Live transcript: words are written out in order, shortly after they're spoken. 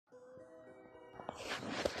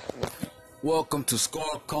Welcome to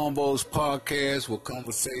Scar Combos Podcast with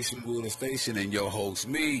Conversation with a Station and your host,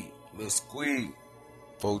 me, Lil Squeak,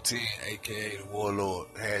 14, aka the Warlord,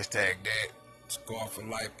 hashtag that, Scar for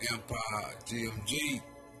Life Empire, GMG.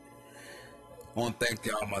 I want to thank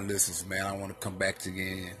y'all, my listeners, man. I want to come back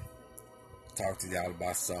again, talk to y'all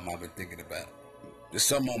about something I've been thinking about. There's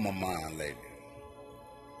something on my mind lately.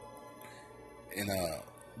 And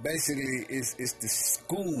basically, it's the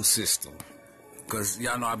school system. Because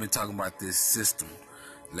y'all know I've been talking about this system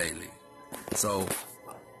lately. So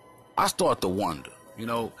I start to wonder,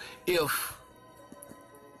 if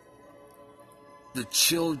the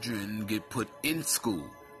children get put in school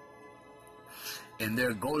and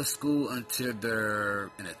they go to school until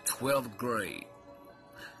they're in the 12th grade,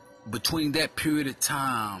 between that period of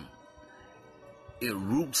time, it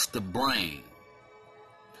roots the brain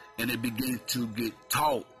and it begins to get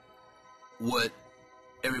taught what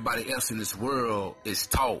everybody else in this world is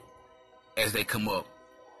taught as they come up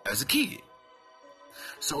as a kid.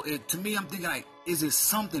 So to me, I'm thinking, like, is it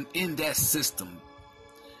something in that system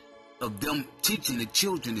of them teaching the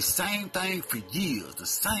children the same thing for years, the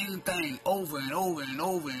same thing over and over and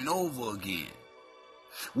over and over again,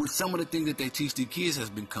 with some of the things that they teach the kids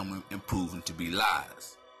has become and proven to be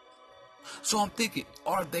lies? So I'm thinking,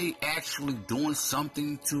 are they actually doing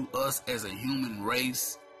something to us as a human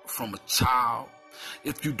race from a child?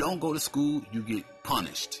 If you don't go to school, you get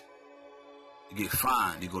punished. You get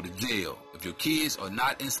fined. You go to jail. If your kids are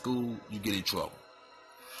not in school, you get in trouble.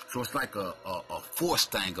 So it's like a force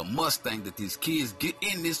thing, a must thing that these kids get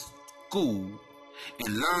in this school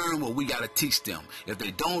and learn what we got to teach them. If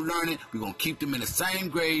they don't learn it, we're going to keep them in the same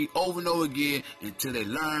grade over and over again until they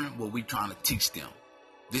learn what we're trying to teach them.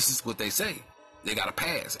 This is what they say. They got to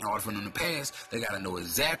pass. In order for them to pass, they got to know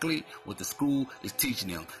exactly what the school is teaching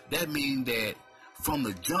them. That means that from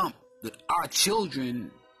the jump, that our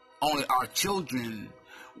children, only our children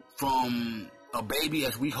from a baby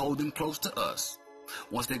as we hold them close to us.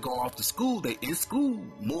 Once they go off to school, they in school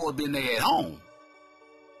more than they at home.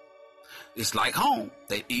 It's like home.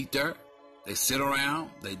 They eat there, they sit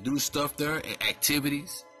around, they do stuff there,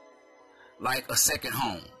 activities, like a second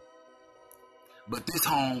home. But this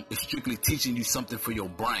home is strictly teaching you something for your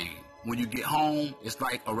brain. When you get home, it's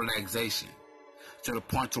like a relaxation. To the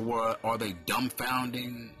point to where, are they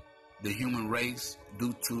dumbfounding the human race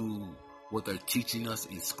due to what they're teaching us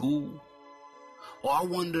in school? Or I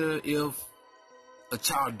wonder if a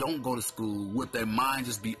child don't go to school, would their mind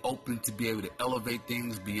just be open to be able to elevate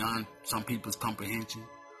things beyond some people's comprehension?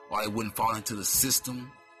 Or they wouldn't fall into the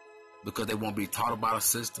system because they won't be taught about a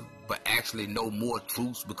system, but actually know more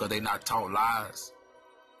truths because they're not taught lies?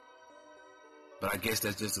 But I guess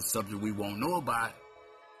that's just a subject we won't know about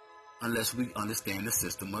unless we understand the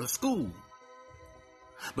system of the school.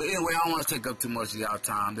 But anyway, I don't want to take up too much of y'all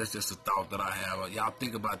time. That's just a thought that I have. Y'all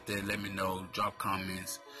think about that. Let me know. Drop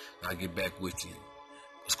comments. I'll get back with you.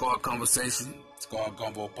 Squad Conversation, Squad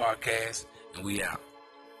Gumbo Podcast, and we out.